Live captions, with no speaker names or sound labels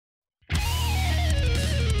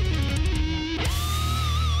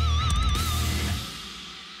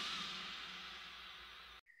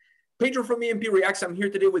Pedro from A&P-REACTS. I'm here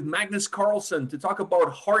today with Magnus Karlsson to talk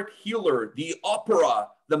about Heart Healer, the opera,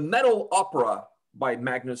 the metal opera by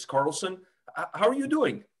Magnus Karlsson. How are you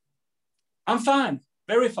doing? I'm fine,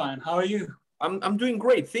 very fine. How are you? I'm doing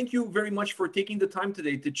great. Thank you very much for taking the time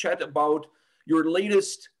today to chat about your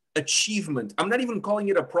latest achievement. I'm not even calling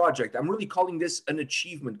it a project. I'm really calling this an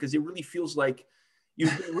achievement because it really feels like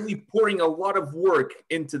you've been really pouring a lot of work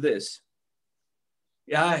into this.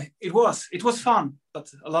 Yeah, it was fun,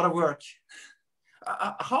 but a lot of work.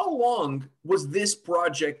 How long was this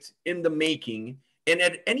project in the making? And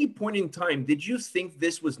at any point in time, did you think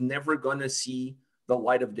this was never going to see the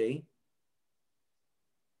light of day?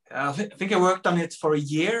 I think I worked on it for a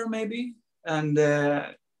year, maybe. And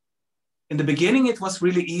in the beginning, it was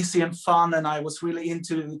really easy and fun. And I was really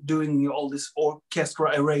into doing all this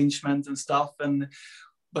orchestra arrangement and stuff.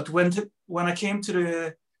 But when I came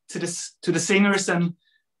to the singers and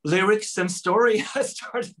lyrics and story, I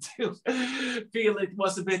started to feel it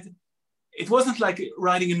wasn't like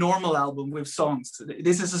writing a normal album with songs.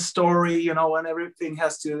 This is a story, you know, and everything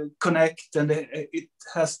has to connect and it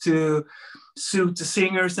has to suit the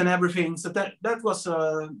singers and everything. So that was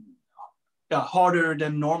harder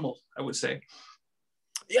than normal, I would say.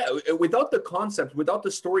 Yeah, without the concept, without the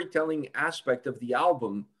storytelling aspect of the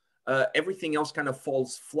album, everything else kind of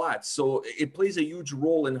falls flat. So it plays a huge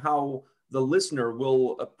role in how the listener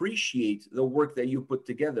will appreciate the work that you put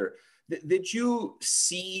together. Did you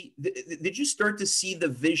start to see the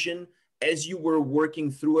vision as you were working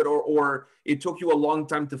through it, or it took you a long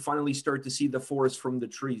time to finally start to see the forest from the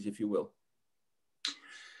trees, if you will?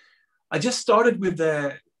 I just started with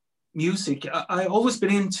the music. I always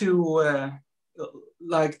been into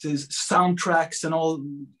like the soundtracks and all,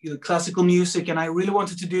 you know, classical music, and I really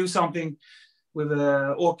wanted to do something with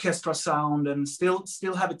an orchestra sound and still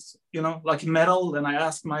have it, you know, like metal. And I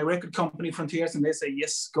asked my record company Frontiers, and they say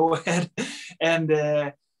yes, go ahead.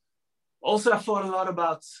 And also I thought a lot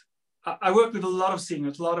about. I worked with a lot of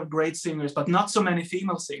singers, a lot of great singers, but not so many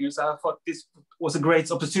female singers. I thought this was a great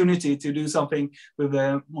opportunity to do something with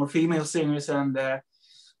more female singers, and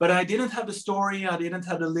but I didn't have the story, I didn't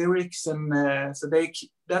have the lyrics, and so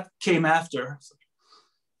that came after.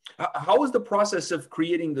 How was the process of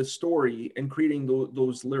creating the story and creating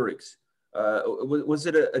those lyrics? Was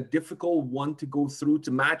it a difficult one to go through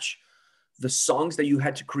to match the songs that you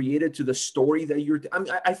had to create it to the story that you're? I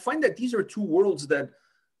mean, I find that these are two worlds that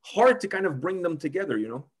hard to kind of bring them together, you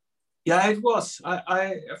know? Yeah, it was.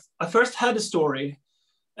 I first had a story,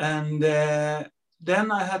 and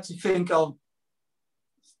then I had to think of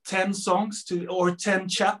 10 songs or 10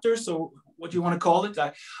 chapters, or what you want to call it.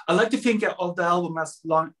 I like to think of the album as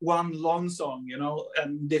one long song, you know,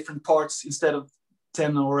 and different parts instead of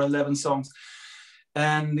 10 or 11 songs.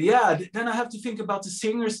 And yeah, then I have to think about the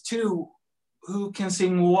singers too, who can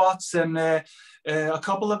sing what, and a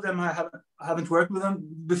couple of them I haven't worked with them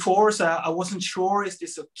before, so I wasn't sure, is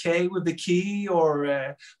this okay with the key,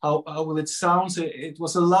 or how will it sound? So it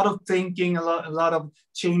was a lot of thinking, a lot of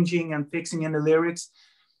changing and fixing in the lyrics,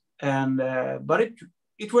 and but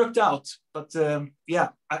it worked out. But yeah,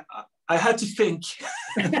 I had to think.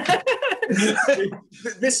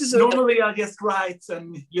 This is normally I just write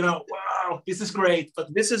and, you know, wow, this is great,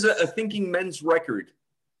 but this is a thinking men's record.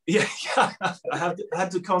 Yeah, I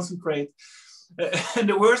had to concentrate. And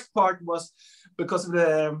the worst part was because of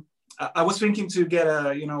I was thinking to get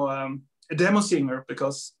a demo singer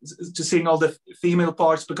because to sing all the female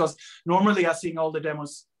parts, because normally I sing all the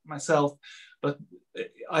demos myself, but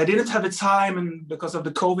I didn't have the time, and because of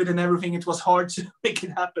the COVID and everything, it was hard to make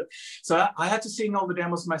it happen. So I had to sing all the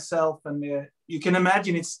demos myself, and you can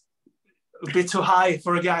imagine it's a bit too high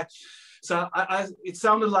for a guy. So it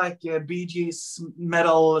sounded like Bee Gees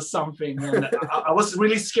metal or something, and I was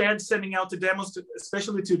really scared sending out the demos,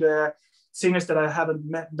 especially to the singers that I haven't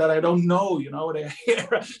met, that I don't know. You know, they hear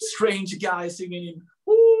a strange guy singing,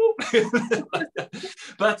 woo.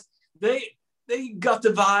 But they got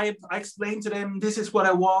the vibe. I explained to them, this is what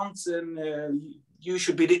I want, and you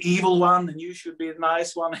should be the evil one, and you should be the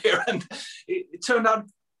nice one here, and it turned out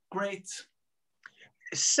great.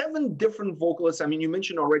 7 different vocalists. I mean, you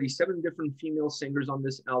mentioned already 7 different female singers on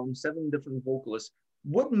this album, 7 different vocalists.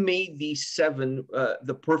 What made these 7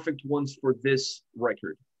 the perfect ones for this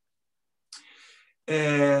record?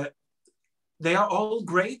 They are all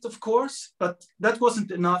great, of course, but that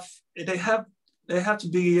wasn't enough. They have to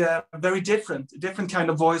be very different kind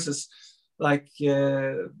of voices. Like,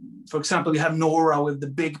 for example, you have Nora with the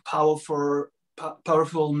big,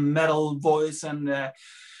 powerful metal voice, and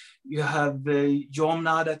you have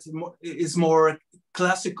Jonna that is more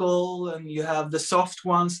classical, and you have the soft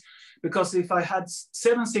ones. because if I had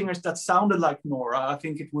 7 singers that sounded like Nora, I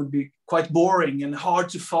think it would be quite boring and hard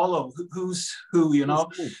to follow who's who, you know.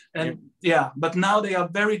 Cool. And yeah, but now they are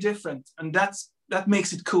very different, and that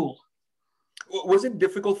makes it cool. Was it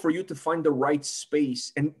difficult for you to find the right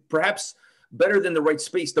space, and perhaps better than the right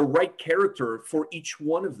space, the right character for each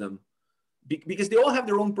one of them? Because they all have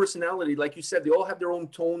their own personality. Like you said, they all have their own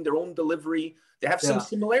tone, their own delivery. They have some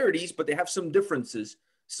similarities, but they have some differences.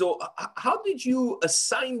 So how did you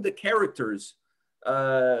assign the characters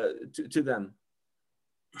to them?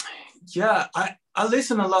 Yeah, I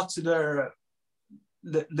listen a lot to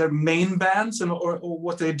their main bands and or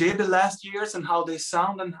what they did the last years and how they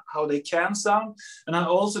sound and how they can sound. And I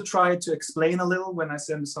also try to explain a little when I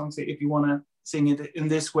send songs, if you want to sing it in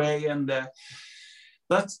this way. And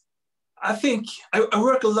but I think I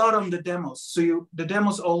work a lot on the demos. So the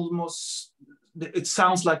demos almost, it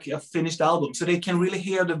sounds like a finished album. So they can really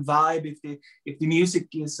hear the vibe. If the music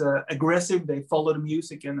is aggressive, they follow the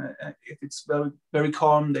music. And if it's very, very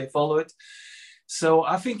calm, they follow it. So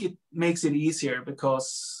I think it makes it easier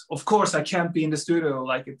because, of course, I can't be in the studio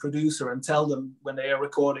like a producer and tell them when they are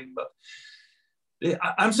recording. But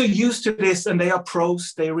I'm so used to this, and they are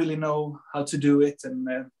pros. They really know how to do it.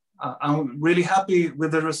 And I'm really happy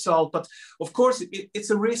with the result, but of course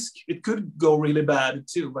it's a risk. It could go really bad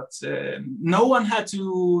too, but no one had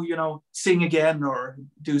to, you know, sing again or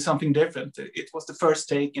do something different. It was the first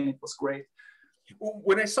take and it was great.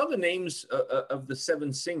 When I saw the names of the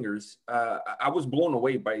 7 singers, I was blown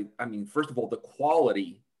away by, I mean, first of all, the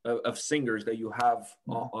quality of singers that you have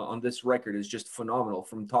on this record is just phenomenal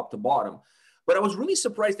from top to bottom. But I was really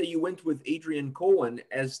surprised that you went with Adrienne Cohen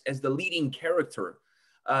as the leading character.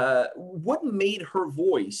 What made her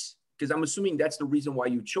voice, because I'm assuming that's the reason why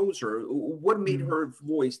you chose her, what made her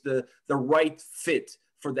voice the right fit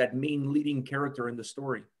for that main leading character in the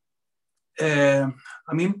story? I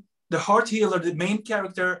mean, the heart healer, the main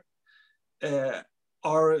character,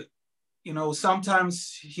 are, you know,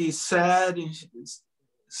 sometimes he's sad,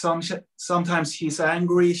 sometimes he's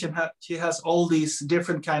angry. She has all these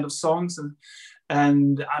different kind of songs,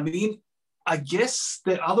 and I mean, I guess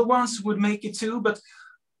the other ones would make it too, but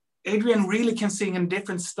Adrienne really can sing in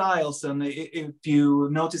different styles. And if you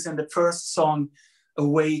notice in the first song,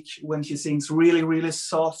 Awake, when she sings really, really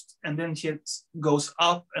soft, and then she goes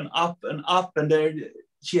up and up and up, and there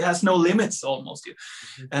she has no limits almost.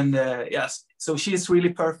 And yes, so she's really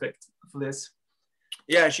perfect for this.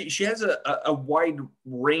 Yeah, she has a wide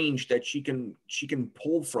range that she can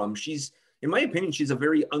pull from. She's, in my opinion, she's a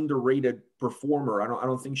very underrated performer. I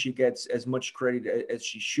don't think she gets as much credit as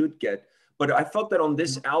she should get. But I felt that on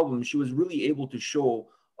this album, she was really able to show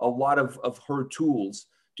a lot of her tools.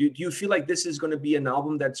 Do you feel like this is going to be an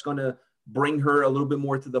album that's going to bring her a little bit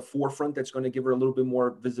more to the forefront, that's going to give her a little bit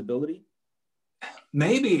more visibility?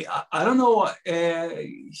 Maybe. I don't know.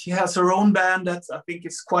 She has her own band that I think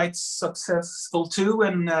is quite successful too.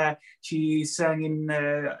 And she sang in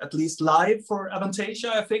at least live for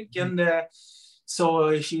Avantasia, I think. And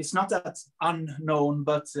so she's not that unknown,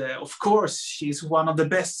 but of course, she's one of the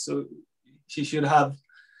best. So she should have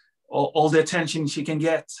all the attention she can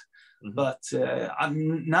get. But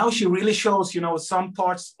now she really shows, you know, some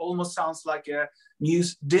parts almost sounds like a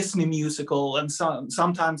Disney musical, and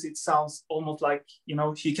sometimes it sounds almost like, you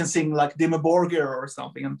know, she can sing like Dimmu Borgir or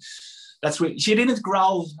something. And that's really, she didn't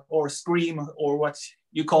growl or scream or what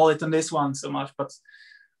you call it on this one so much,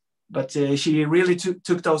 but she really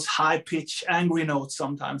took those high-pitched angry notes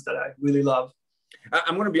sometimes that I really love.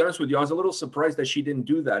 I'm going to be honest with you. I was a little surprised that she didn't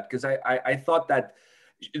do that, because I thought that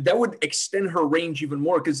would extend her range even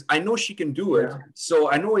more, because I know she can do it. Yeah.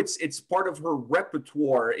 So I know it's part of her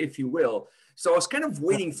repertoire, if you will. So I was kind of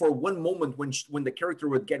waiting for one moment when the character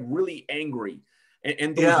would get really angry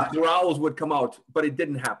and those growls would come out, but it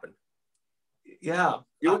didn't happen. Yeah,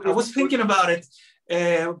 I was thinking about it.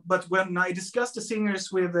 But when I discussed the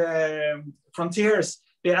singers with Frontiers,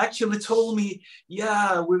 they actually told me,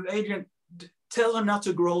 yeah, with Adrienne, tell her not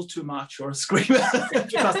to growl too much or scream,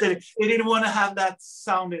 because they didn't want to have that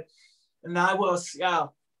sound. And I was,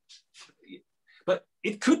 but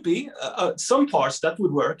it could be some parts that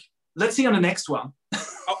would work. Let's see on the next one.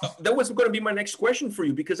 That was going to be my next question for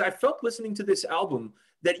you, because I felt listening to this album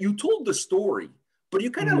that you told the story, but you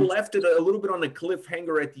kind of left it a little bit on a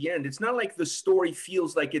cliffhanger at the end. It's not like the story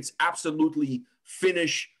feels like it's absolutely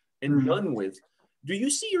finished and done with. Do you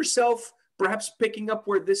see yourself perhaps picking up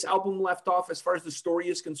where this album left off as far as the story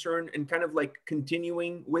is concerned, and kind of like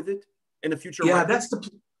continuing with it in the future? Yeah, record?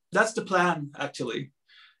 That's the plan, actually.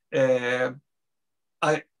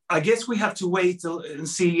 I guess we have to wait and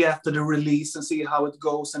see after the release and see how it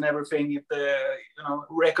goes and everything. If the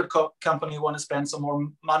record company want to spend some more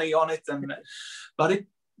money on it, but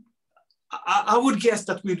I would guess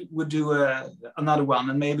that we would do another one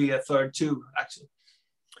and maybe a third too. Actually,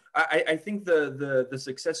 I think the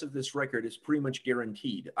success of this record is pretty much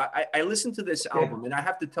guaranteed. I listened to this album, and I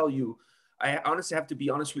have to tell you, I honestly have to be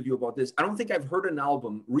honest with you about this. I don't think I've heard an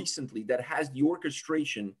album recently that has the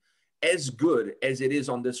orchestration as good as it is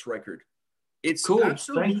on this record. It's cool.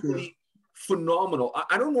 Absolutely phenomenal.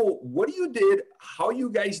 I don't know what you did, how you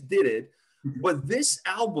guys did it, but this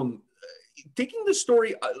album, taking the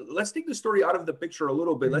story, let's take the story out of the picture a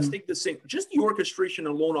little bit. Let's take the same, just the orchestration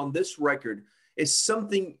alone on this record is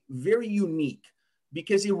something very unique,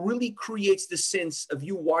 because it really creates the sense of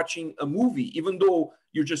you watching a movie, even though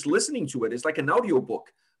you're just listening to it. It's like an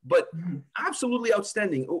audiobook, but absolutely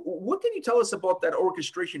outstanding. What can you tell us about that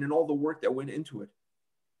orchestration and all the work that went into it?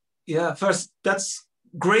 Yeah, first, that's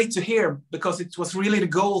great to hear, because it was really the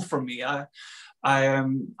goal for me.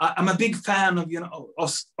 I'm a big fan of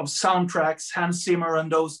of soundtracks, Hans Zimmer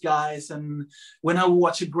and those guys. And when I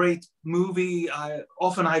watch a great movie, I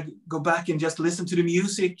often go back and just listen to the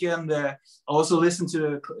music, and also listen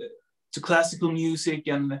to classical music.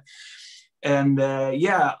 And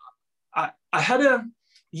yeah, I had a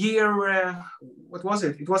year. What was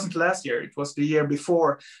it? It wasn't last year. It was the year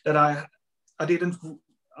before that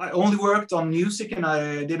I only worked on music, and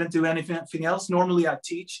I didn't do anything else. Normally I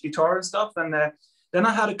teach guitar and stuff. And then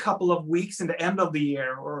I had a couple of weeks in the end of the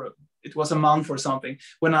year, or it was a month or something,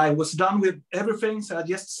 when I was done with everything. So I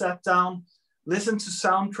just sat down, listened to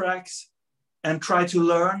soundtracks, and try to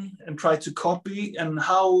learn and try to copy. And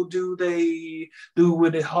how do they do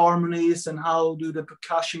with the harmonies, and how do the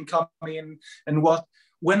percussion come in, and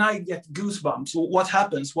when I get goosebumps, what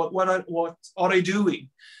happens? What are they doing?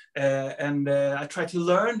 And I tried to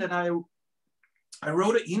learn, and I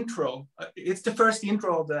wrote an intro. It's the first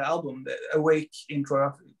intro of the album, the Awake intro.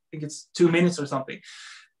 I think it's 2 minutes or something.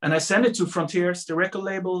 And I sent it to Frontiers, the record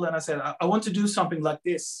label, and I said, I want to do something like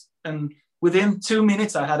this. And within 2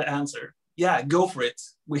 minutes, I had an answer. Yeah, go for it.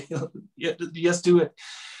 Just do it.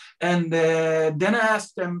 And then I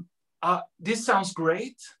asked them, this sounds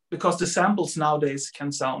great, because the samples nowadays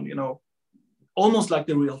can sound, almost like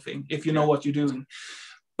the real thing, if you know what you're doing.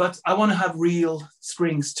 But I want to have real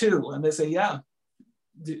strings too. And they say, yeah,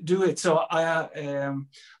 do it. So I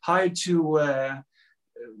hired 2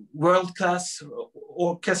 world-class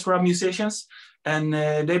orchestra musicians, and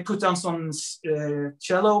they put down some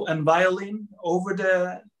cello and violin over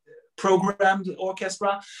the programmed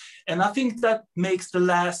orchestra. And I think that makes the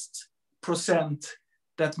last %,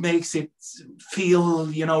 that makes it feel,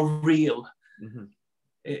 real. Mm-hmm.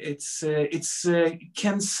 It's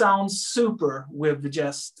can sound super with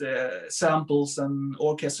just samples and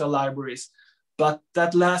orchestra libraries, but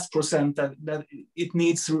that last % that it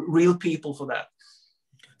needs real people for that.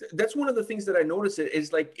 That's one of the things that I noticed.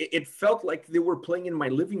 Is like it felt like they were playing in my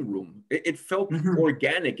living room. It felt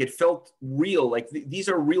organic. It felt real. Like these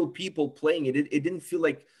are real people playing it. It didn't feel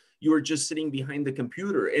like you were just sitting behind the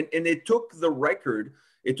computer. And it took the record.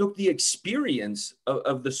 It took the experience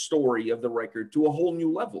of the story of the record to a whole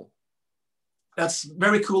new level. That's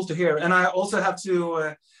very cool to hear. And I also have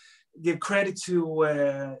to give credit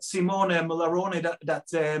to Simone Molarone that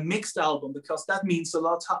mixed the album, because that means a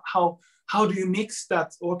lot. How do you mix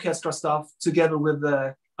that orchestra stuff together with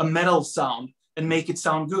a metal sound and make it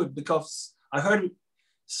sound good? Because I heard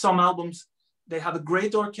some albums, they have a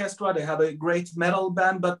great orchestra, they have a great metal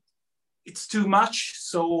band, but it's too much.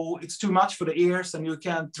 So it's too much for the ears, and you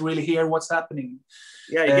can't really hear what's happening.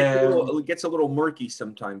 Yeah, it gets a little murky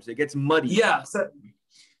sometimes. It gets muddy. Yeah,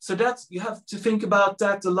 so that's, you have to think about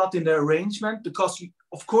that a lot in the arrangement, because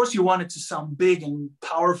of course you want it to sound big and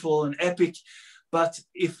powerful and epic. But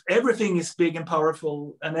if everything is big and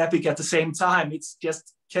powerful and epic at the same time, it's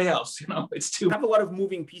just chaos, it's too. You have a lot of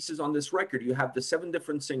moving pieces on this record. You have the 7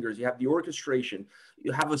 different singers, you have the orchestration,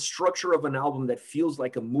 you have a structure of an album that feels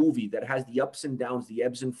like a movie, that has the ups and downs, the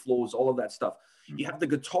ebbs and flows, all of that stuff. You have the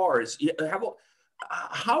guitars. You have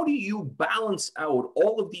how do you balance out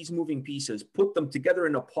all of these moving pieces, put them together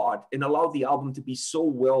in a pot, and allow the album to be so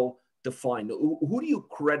well defined? Who do you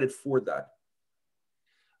credit for that?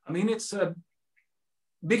 I mean, it's a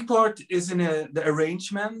big part is in the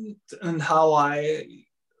arrangement and how I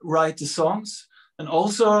write the songs, and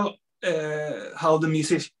also how the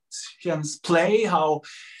musicians play.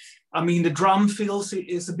 The drum fills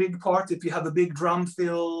is a big part. If you have a big drum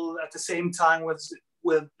fill at the same time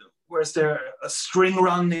with where's there a string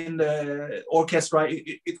run in the orchestra,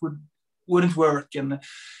 it wouldn't work. And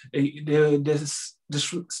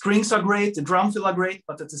the strings are great, the drum fill are great,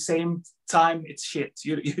 but at the same time, it's shit.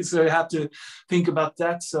 So you have to think about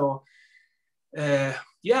that. So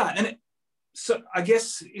yeah, and so I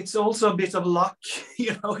guess it's also a bit of luck.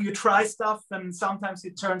 You try stuff and sometimes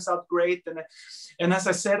it turns out great. And as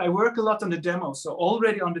I said, I work a lot on the demos. So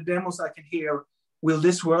already on the demos, I can hear, will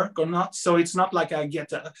this work or not? So it's not like I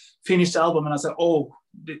get a finished album and I say, oh,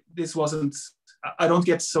 this wasn't, I don't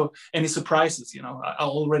get any surprises, I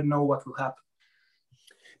already know what will happen.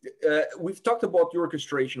 We've talked about the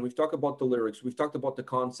orchestration, we've talked about the lyrics, we've talked about the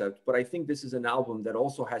concept, but I think this is an album that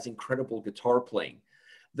also has incredible guitar playing.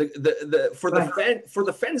 For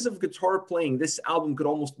the fans of guitar playing, this album could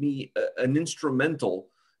almost be an instrumental,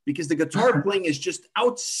 because the guitar playing is just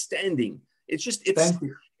outstanding.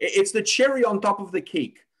 It's the cherry on top of the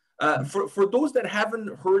cake. For those that haven't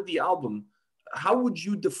heard the album, how would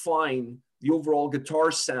you define the overall guitar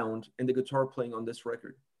sound and the guitar playing on this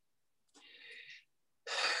record?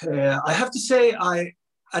 I have to say I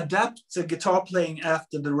adapt the guitar playing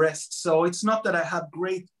after the rest. So it's not that I have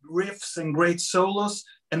great riffs and great solos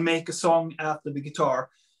and make a song after the guitar.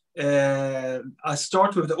 I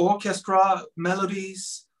start with the orchestra,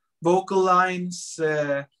 melodies, vocal lines,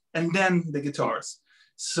 and then the guitars.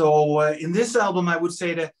 So in this album, I would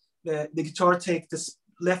say that the guitar takes this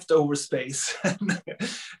leftover space.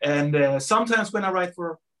 And sometimes when I write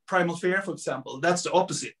for Primal Fear, for example, that's the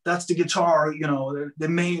opposite. That's the guitar,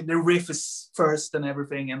 the riff is first and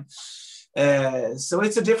everything. And so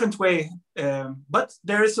it's a different way, but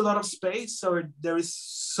there is a lot of space. So there is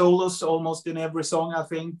solos almost in every song, I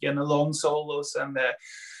think, and long solos. And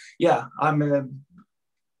yeah, I'm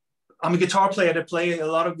a guitar player that play a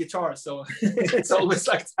lot of guitar, so it's always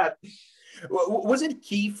like that. Was it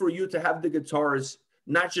key for you to have the guitars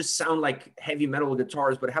not just sound like heavy metal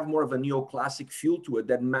guitars, but have more of a neoclassic feel to it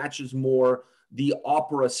that matches more the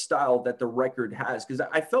opera style that the record has? Because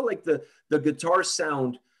I felt like the guitar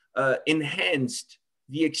sound enhanced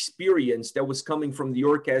the experience that was coming from the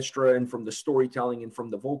orchestra and from the storytelling and from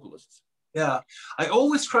the vocalists. Yeah, I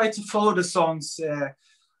always try to follow the songs.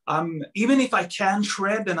 Even if I can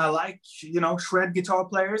shred, and I like, shred guitar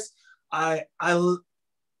players, I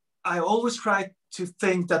always try to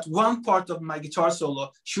think that one part of my guitar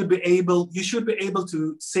solo you should be able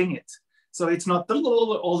to sing it. So it's not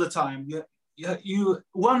all the time. You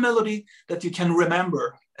one melody that you can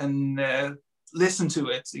remember and listen to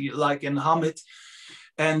it, and hum it.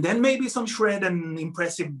 And then maybe some shred and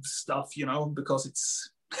impressive stuff, because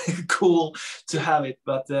it's cool to have it.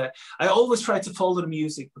 But I always try to follow the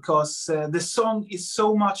music, because the song is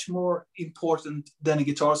so much more important than a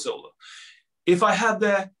guitar solo. If I had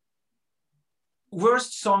the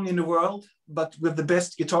worst song in the world, but with the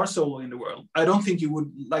best guitar solo in the world, I don't think you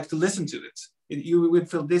would like to listen to it. You would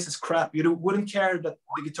feel this is crap. You wouldn't care that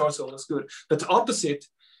the guitar solo is good. But the opposite,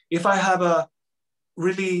 if I have a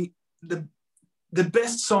really the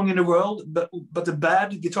best song in the world, but a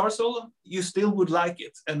bad guitar solo, you still would like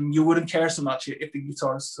it, and you wouldn't care so much if the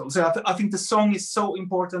guitar solo. So I think the song is so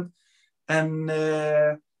important, and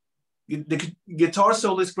the guitar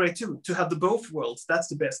solo is great too. To have the both worlds, that's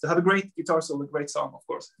the best. To have a great guitar solo, a great song, of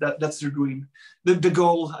course. That's the dream, the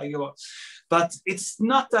goal. I go, but it's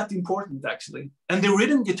not that important actually. And the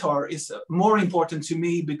rhythm guitar is more important to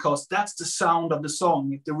me, because that's the sound of the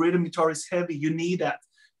song. If the rhythm guitar is heavy, you need that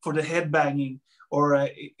for the head banging. Or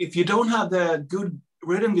if you don't have the good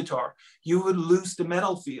rhythm guitar, you will lose the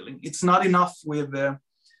metal feeling. It's not enough with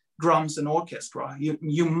drums and orchestra.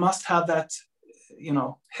 You must have that,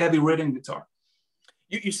 heavy rhythm guitar.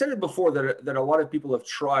 You said it before that a lot of people have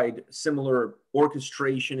tried similar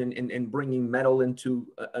orchestration and bringing metal into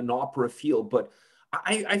an opera feel, but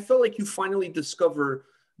I felt like you finally discover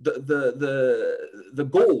the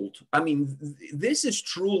gold. I mean, this is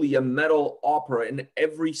truly a metal opera in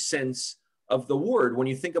every sense of the word. When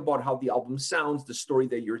you think about how the album sounds, the story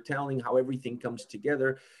that you're telling, how everything comes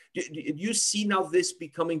together, do you see now this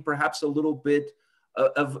becoming perhaps a little bit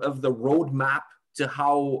of the roadmap to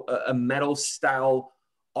how a metal style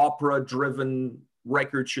opera driven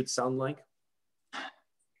record should sound like?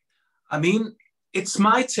 I mean, it's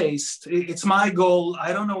my taste, it's my goal.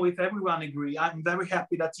 I don't know if everyone agree. I'm very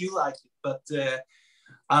happy that you like it, but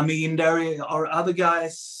I mean, there are other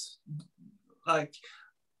guys like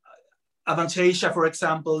A&P-REACTS, for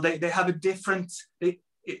example. They have a different,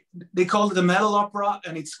 they call it a metal opera,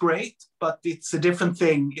 and it's great, but it's a different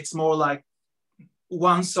thing. It's more like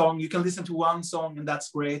one song. You can listen to one song and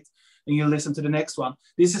that's great, and you listen to the next one.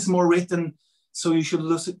 This is more written, so you should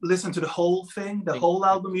listen to the whole thing, the whole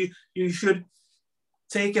album. You should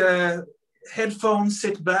take headphones,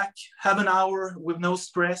 sit back, have an hour with no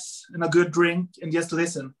stress and a good drink and just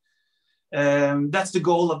listen. That's the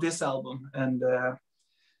goal of this album. And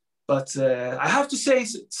but I have to say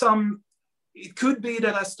it could be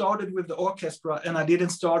that I started with the orchestra and I didn't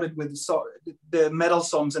start it with the metal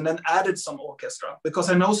songs and then added some orchestra, because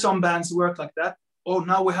I know some bands work like that. Oh,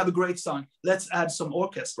 now we have a great song, let's add some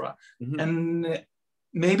orchestra. Mm-hmm. And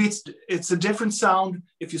maybe it's a different sound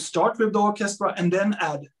if you start with the orchestra and then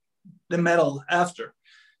add the metal after.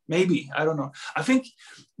 Maybe, I don't know. I think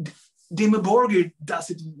Dimmu Borgir does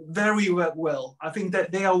it very well. I think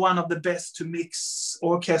that they are one of the best to mix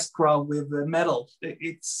orchestra with metal.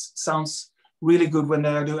 It sounds really good when they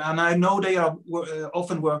are doing, and I know they are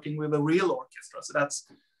often working with a real orchestra, so that's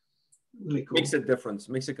really cool. Makes a difference,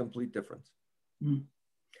 makes a complete difference. Mm.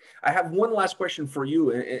 I have one last question for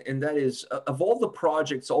you, and that is, of all the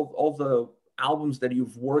projects, all the albums that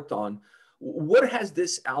you've worked on, what has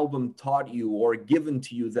this album taught you or given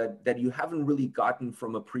to you that you haven't really gotten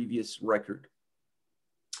from a previous record?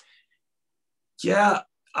 Yeah,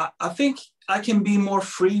 I think I can be more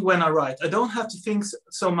free when I write. I don't have to think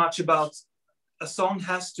so much about a song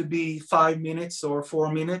has to be 5 minutes or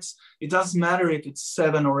 4 minutes. It doesn't matter if it's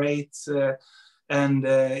 7 or 8. And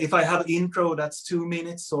if I have intro, that's 2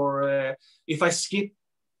 minutes. Or if I skip,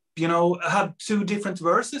 I have 2 different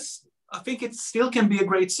verses, I think it still can be a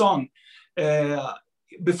great song.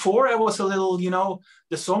 Before I was a little,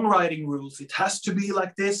 the songwriting rules, it has to be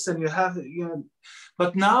like this and you have,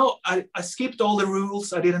 but now I skipped all the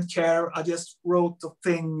rules. I didn't care. I just wrote the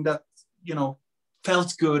thing that,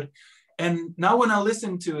 felt good. And now when I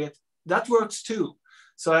listen to it, that works too.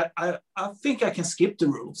 So I think I can skip the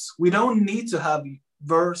rules. We don't need to have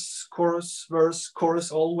verse,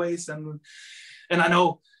 chorus always. And I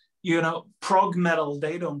know, prog metal,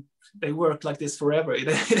 they work like this forever.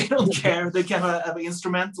 They don't care. They can have an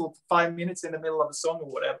instrumental 5 minutes in the middle of a song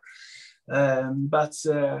or whatever.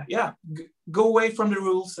 Go away from the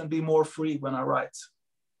rules and be more free when I write.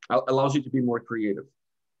 Allows you to be more creative.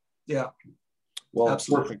 Yeah. Well,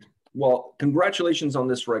 absolutely. Perfect. Well, congratulations on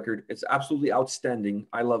this record. It's absolutely outstanding.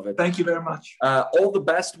 I love it. Thank you very much. All the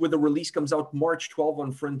best when the release comes out March 12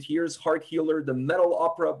 on Frontiers. Heart Healer, the metal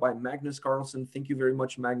opera by Magnus Karlsson. Thank you very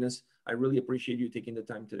much, Magnus. I really appreciate you taking the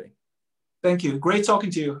time today. Thank you. Great talking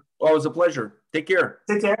to you. Oh, it was a pleasure. Take care.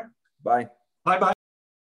 Take care. Bye. Bye-bye.